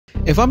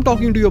If I'm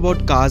talking to you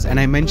about cars and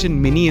I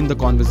mention Mini in the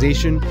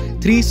conversation,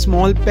 three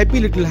small peppy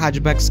little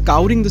hatchbacks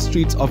scouring the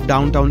streets of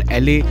downtown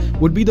LA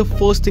would be the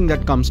first thing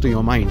that comes to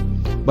your mind.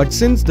 But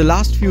since the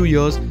last few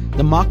years,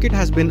 the market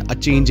has been a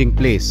changing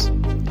place,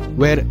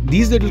 where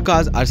these little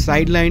cars are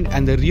sidelined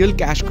and the real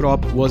cash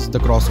crop was the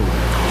crossover.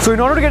 So in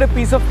order to get a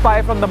piece of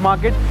pie from the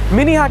market,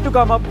 Mini had to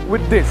come up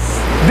with this.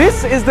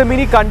 This is the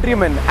Mini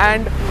Countryman,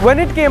 and when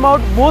it came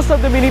out, most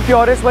of the Mini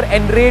purists were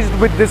enraged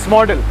with this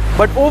model.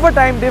 But over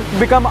time, they've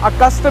become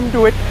accustomed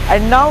to it,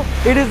 and now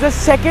it is the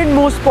second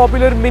most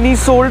popular Mini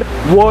sold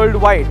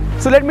worldwide.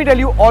 So let me tell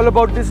you all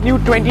about this new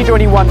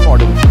 2021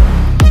 model.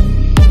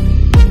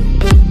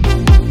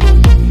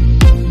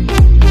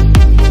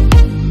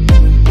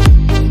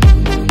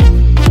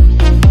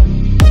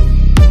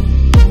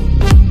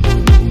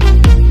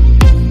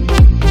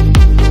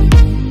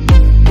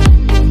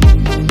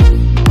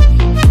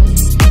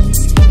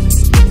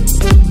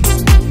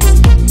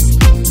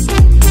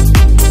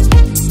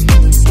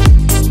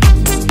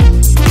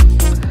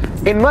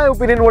 In my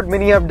opinion, what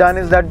Mini have done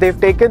is that they've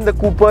taken the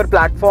Cooper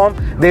platform,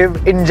 they've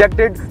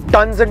injected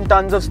tons and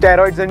tons of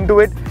steroids into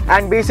it,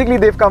 and basically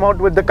they've come out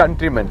with the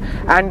Countryman.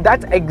 And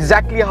that's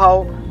exactly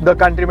how the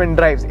Countryman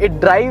drives.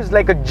 It drives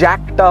like a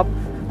jacked up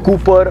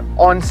Cooper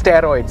on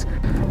steroids.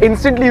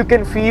 Instantly you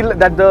can feel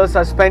that the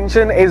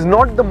suspension is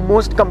not the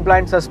most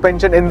compliant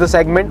suspension in the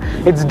segment.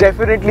 It's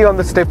definitely on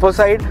the stiffer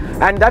side,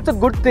 and that's a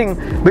good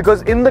thing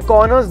because in the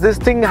corners this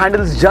thing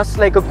handles just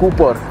like a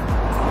Cooper.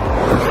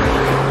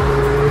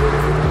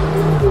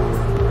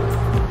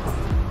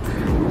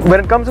 When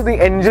it comes to the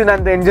engine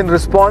and the engine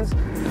response,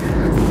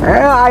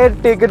 I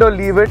take it or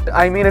leave it.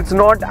 I mean, it's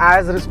not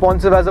as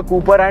responsive as a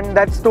Cooper, and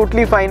that's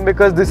totally fine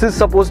because this is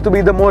supposed to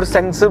be the more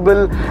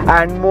sensible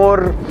and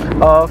more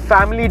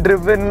family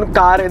driven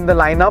car in the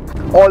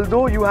lineup.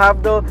 Although you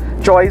have the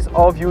choice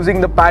of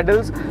using the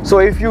paddles, so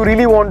if you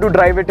really want to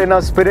drive it in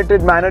a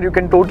spirited manner, you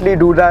can totally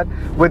do that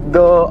with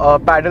the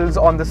paddles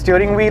on the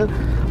steering wheel.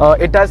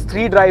 It has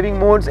three driving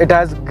modes. It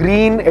has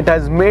green, it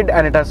has mid,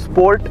 and it has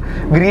sport.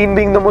 Green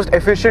being the most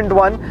efficient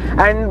one,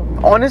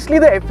 and honestly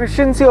the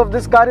efficiency of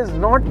this car is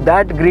not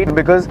that great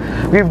because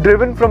we've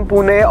driven from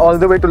Pune all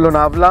the way to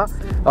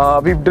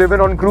Lonavala. We've driven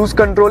on cruise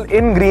control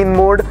in green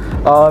mode.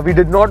 We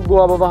did not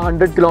go above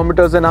 100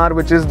 kilometers an hour,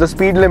 which is the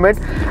speed limit,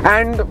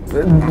 and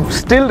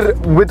still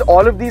with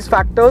all of these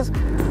factors,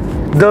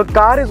 the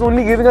car is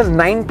only giving us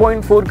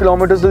 9.4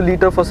 kilometers per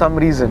liter for some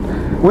reason,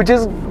 which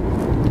is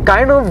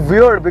kind of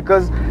weird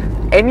because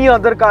any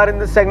other car in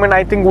this segment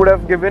I think would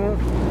have given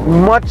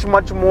much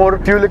more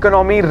fuel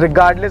economy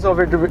regardless of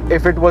it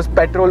if it was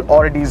petrol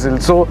or diesel.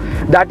 So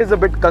that is a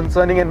bit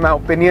concerning in my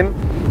opinion.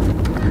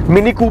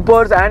 Mini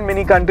Coopers and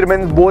Mini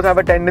Countrymans both have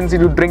a tendency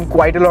to drink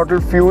quite a lot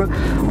of fuel.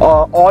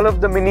 All of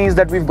the Minis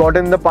that we've got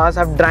in the past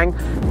have drank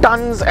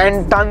tons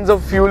and tons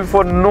of fuel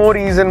for no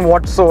reason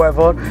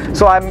whatsoever.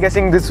 So I'm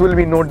guessing this will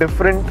be no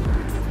different.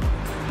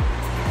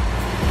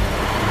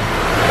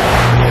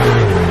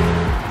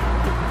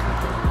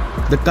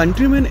 The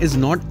Countryman is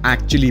not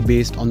actually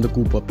based on the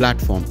Cooper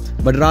platform,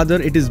 but rather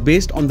it is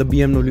based on the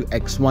BMW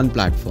X1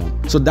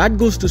 platform. So that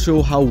goes to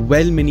show how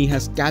well Mini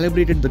has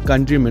calibrated the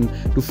Countryman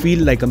to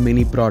feel like a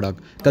Mini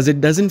product, because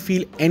it doesn't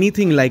feel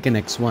anything like an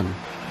X1.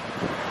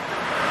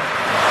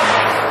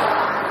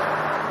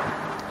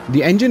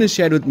 The engine is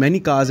shared with many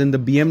cars in the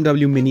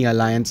BMW Mini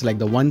Alliance like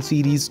the 1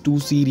 Series,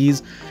 2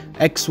 Series,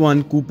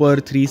 X1, Cooper,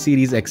 3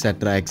 Series,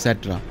 etc.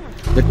 etc.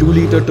 The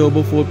 2-liter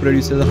Turbo 4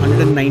 produces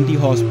 190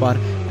 horsepower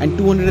and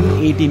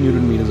 280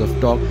 Nm of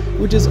torque,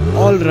 which is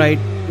alright,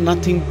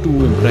 nothing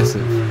too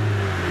impressive.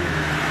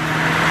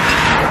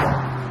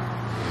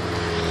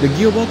 The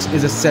gearbox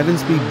is a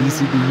 7-speed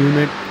DCT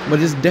unit, but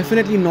is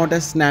definitely not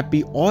as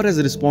snappy or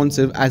as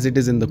responsive as it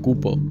is in the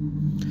Cooper.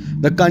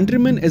 The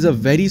Countryman is a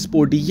very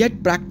sporty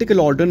yet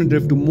practical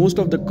alternative to most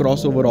of the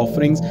crossover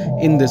offerings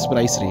in this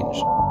price range.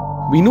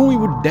 We know we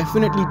would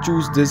definitely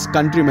choose this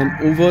Countryman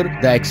over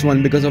the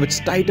X1 because of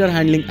its tighter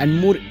handling and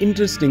more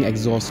interesting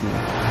exhaust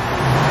note.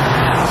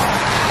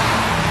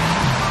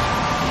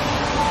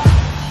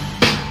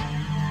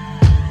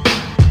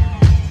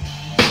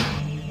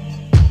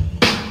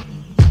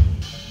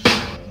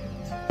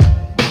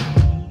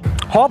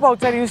 Hop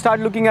outside and you start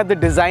looking at the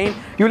design,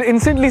 you'll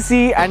instantly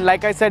see, and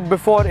like I said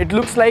before, it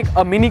looks like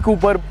a Mini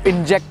Cooper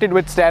injected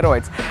with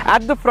steroids.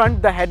 At the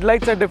front, the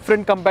headlights are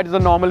different compared to the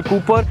normal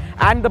Cooper,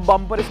 and the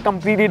bumper is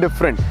completely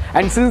different.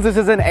 And since this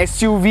is an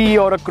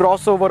SUV or a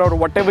crossover or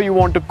whatever you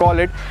want to call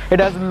it, it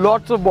has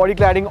lots of body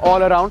cladding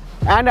all around,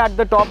 and at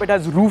the top it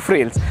has roof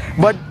rails.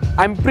 But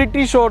I'm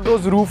pretty sure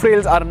those roof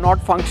rails are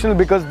not functional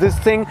because this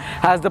thing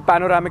has the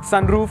panoramic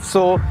sunroof.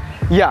 So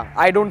yeah,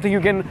 I don't think you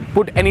can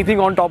put anything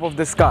on top of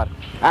this car.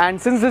 And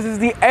since this is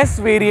the S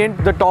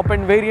variant, the top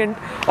end variant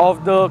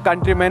of the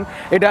Countryman,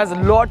 it has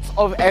lots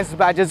of S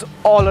badges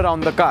all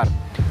around the car.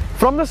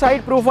 From the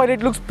side profile,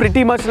 it looks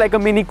pretty much like a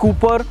Mini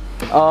Cooper.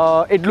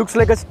 It looks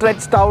like a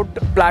stretched out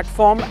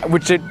platform,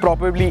 which it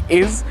probably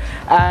is.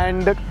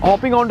 And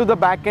hopping onto the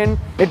back end,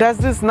 it has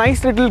this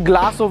nice little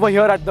glass over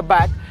here at the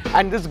back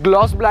and this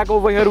gloss black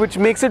over here, which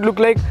makes it look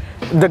like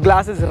the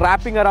glass is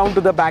wrapping around to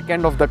the back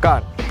end of the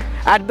car.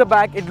 At the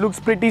back, it looks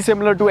pretty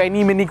similar to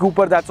any Mini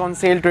Cooper that's on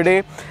sale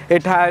today.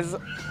 It has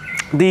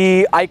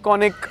the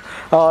iconic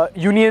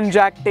Union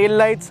Jack tail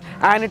lights,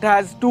 and it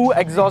has two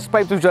exhaust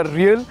pipes which are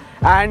real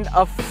and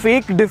a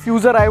fake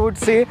diffuser, I would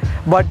say.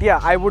 But yeah,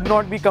 I would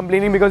not be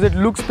complaining because it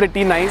looks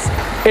pretty nice.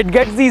 It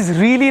gets these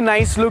really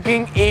nice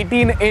looking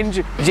 18-inch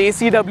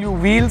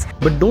JCW wheels.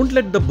 But don't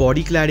let the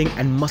body cladding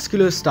and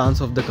muscular stance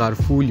of the car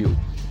fool you.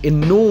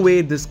 In no way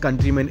this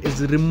Countryman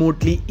is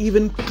remotely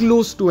even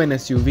close to an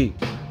SUV.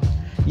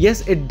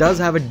 Yes, it does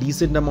have a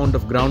decent amount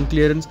of ground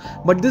clearance,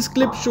 but this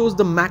clip shows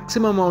the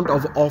maximum amount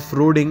of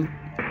off-roading,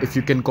 if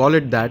you can call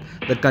it that,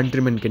 the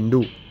Countryman can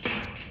do.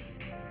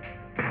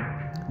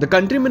 The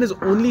Countryman is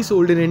only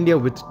sold in India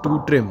with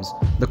two trims,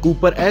 the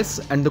Cooper S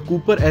and the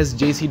Cooper S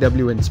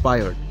JCW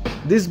inspired,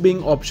 this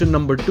being option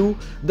number 2,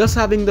 thus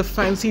having the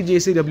fancy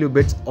JCW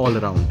bits all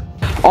around.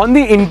 On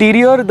the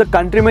interior, the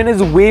Countryman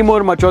is way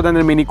more mature than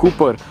the Mini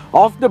Cooper.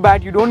 Off the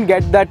bat, you don't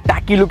get that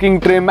tacky looking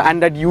trim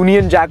and that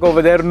Union Jack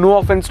over there. No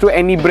offense to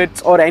any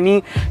Brits or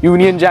any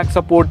Union Jack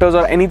supporters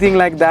or anything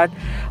like that.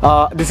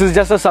 This is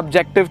just a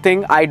subjective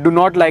thing. I do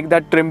not like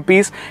that trim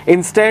piece.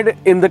 Instead,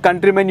 in the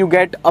Countryman, you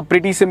get a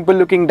pretty simple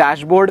looking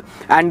dashboard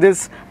and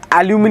this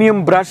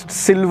aluminium brushed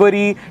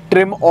silvery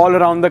trim all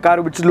around the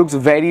car, which looks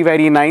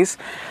very nice.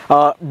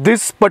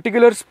 This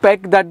particular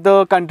spec that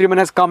the Countryman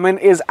has come in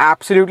is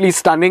absolutely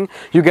stunning.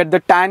 You get the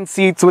tan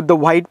seats with the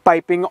white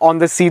piping on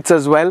the seats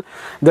as well.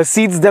 The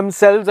seats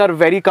themselves are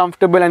very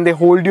comfortable and they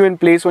hold you in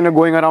place when you're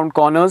going around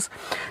corners.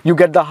 You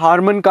get the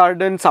Harman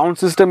Kardon sound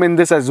system in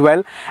this as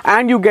well,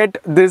 and you get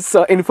this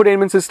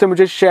infotainment system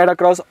which is shared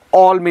across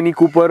all Mini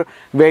Cooper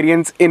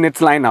variants in its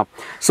lineup.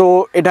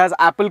 So it has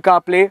Apple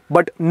CarPlay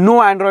but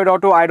no Android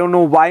Auto. I don't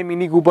know why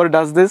Mini Cooper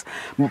does this,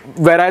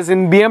 whereas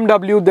in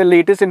BMW the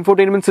latest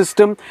infotainment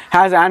system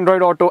has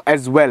Android Auto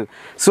as well.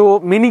 So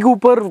Mini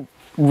Cooper,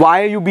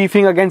 why are you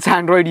beefing against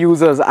Android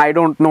users? I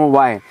don't know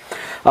why.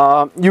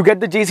 You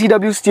get the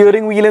JCW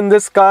steering wheel in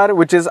this car,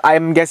 which is,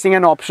 I'm guessing,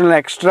 an optional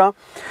extra.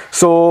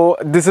 So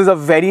this is a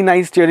very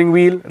nice steering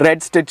wheel,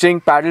 red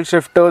stitching, paddle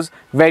shifters,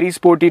 very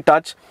sporty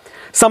touch.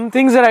 Some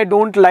things that I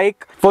don't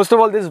like, first of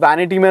all, this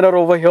vanity mirror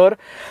over here.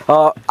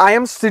 I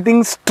am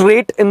sitting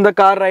straight in the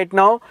car right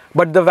now,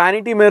 but the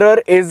vanity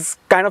mirror is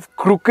kind of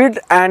crooked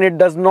and it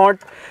does not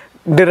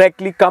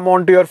directly come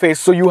onto your face.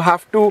 So you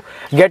have to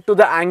get to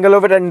the angle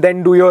of it and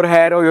then do your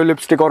hair or your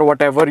lipstick or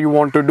whatever you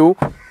want to do.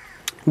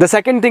 The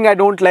second thing I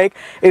don't like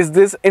is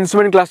this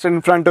instrument cluster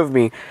in front of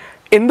me.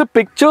 In the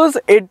pictures,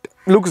 it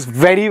looks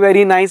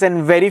very nice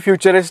and very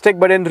futuristic,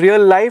 but in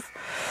real life,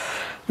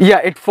 yeah,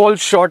 it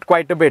falls short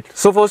quite a bit.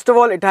 So first of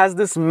all, it has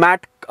this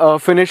matte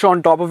finish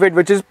on top of it,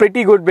 which is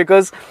pretty good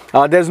because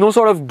there's no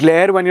sort of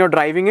glare when you're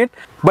driving it.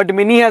 But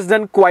Mini has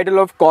done quite a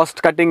lot of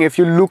cost cutting if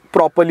you look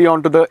properly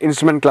onto the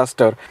instrument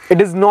cluster.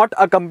 It is not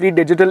a complete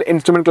digital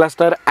instrument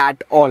cluster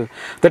at all.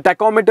 The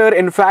tachometer,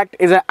 in fact,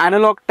 is an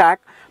analog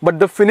tach, but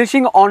the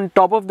finishing on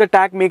top of the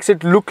tach makes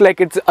it look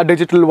like it's a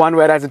digital one,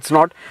 whereas it's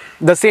not.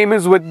 The same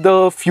is with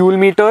the fuel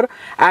meter,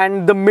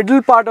 and the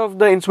middle part of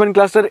the instrument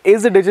cluster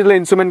is a digital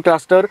instrument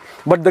cluster,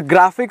 but the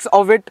graphics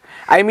of it,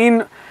 I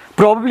mean,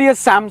 probably a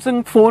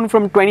Samsung phone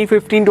from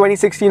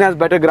 2015-2016 has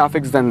better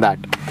graphics than that.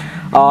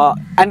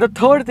 And the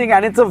third thing,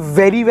 and it's a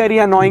very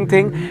annoying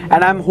thing,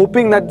 and I'm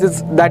hoping that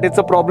it's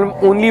a problem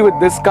only with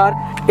this car,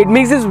 it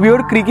makes this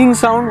weird creaking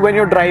sound when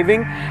you're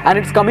driving, and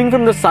it's coming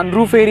from the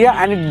sunroof area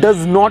and it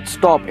does not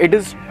stop. It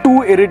is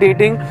too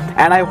irritating,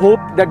 and I hope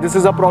that this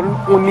is a problem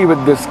only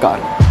with this car.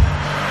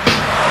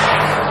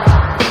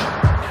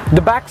 The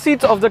back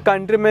seats of the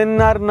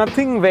Countryman are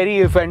nothing very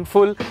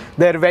eventful.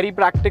 They're very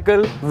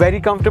practical,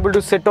 very comfortable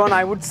to sit on.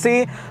 I would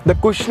say the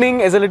cushioning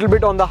is a little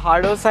bit on the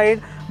harder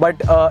side,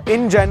 but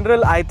in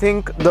general, I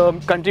think the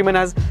Countryman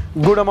has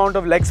good amount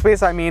of leg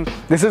space. I mean,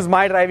 this is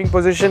my driving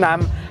position.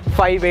 I'm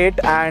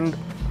 5'8" and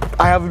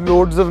I have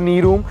loads of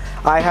knee room.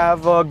 I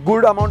have a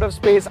good amount of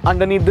space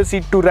underneath the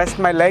seat to rest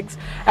my legs,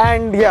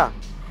 and yeah,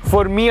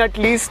 for me at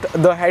least,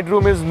 the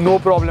headroom is no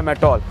problem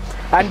at all.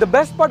 And the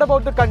best part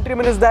about the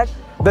Countryman is that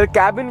the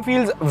cabin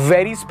feels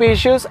very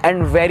spacious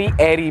and very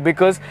airy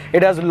because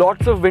it has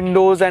lots of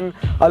windows and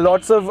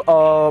lots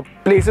of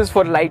places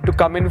for light to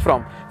come in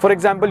from. For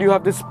example, you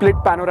have this split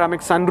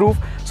panoramic sunroof,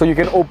 so you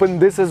can open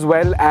this as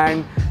well,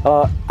 and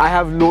I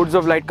have loads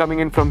of light coming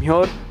in from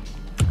here.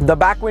 The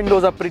back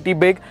windows are pretty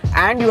big,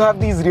 and you have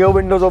these rear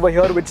windows over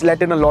here which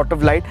let in a lot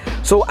of light.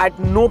 So at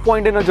no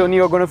point in a journey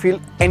you're going to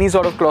feel any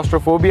sort of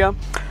claustrophobia.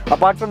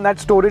 Apart from that,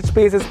 storage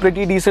space is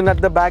pretty decent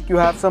at the back. You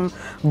have some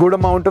good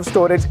amount of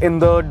storage in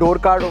the door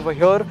card over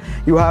here.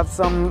 You have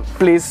some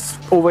place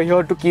over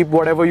here to keep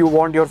whatever you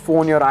want, your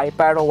phone, your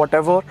iPad or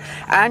whatever.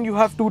 And you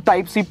have two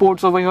Type-C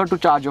ports over here to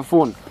charge your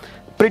phone.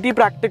 Pretty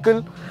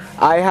practical.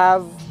 I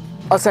have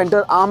a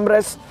center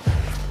armrest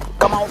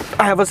come out.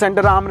 I have a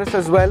center armrest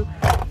as well.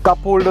 Cup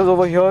holders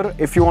over here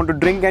if you want to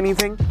drink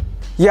anything.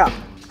 Yeah,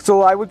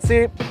 so I would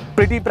say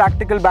pretty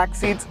practical back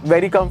seats,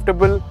 very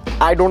comfortable.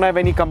 I don't have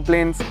any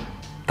complaints.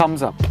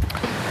 Thumbs up.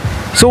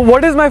 So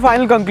what is my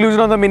final conclusion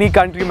on the Mini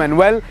Countryman?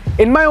 Well,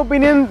 in my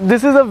opinion,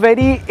 this is a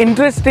very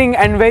interesting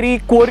and very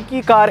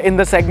quirky car in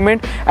the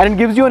segment, and it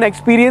gives you an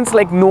experience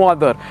like no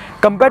other.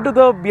 Compared to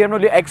the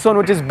BMW X1,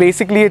 which is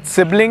basically its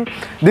sibling,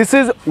 this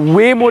is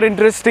way more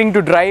interesting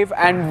to drive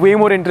and way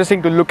more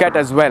interesting to look at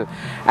as well.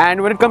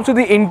 And when it comes to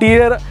the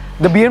interior,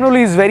 the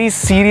BMW is very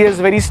serious,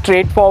 very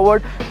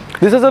straightforward.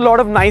 This has a lot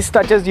of nice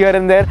touches here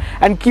and there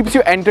and keeps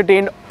you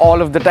entertained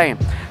all of the time.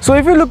 So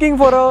if you're looking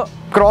for a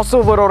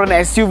crossover or an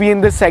SUV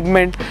in this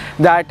segment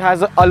that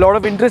has a lot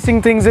of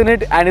interesting things in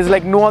it and is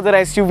like no other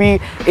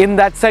SUV in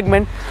that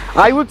segment,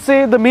 I would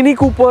say the Mini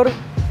Cooper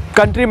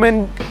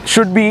Countryman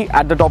should be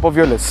at the top of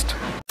your list.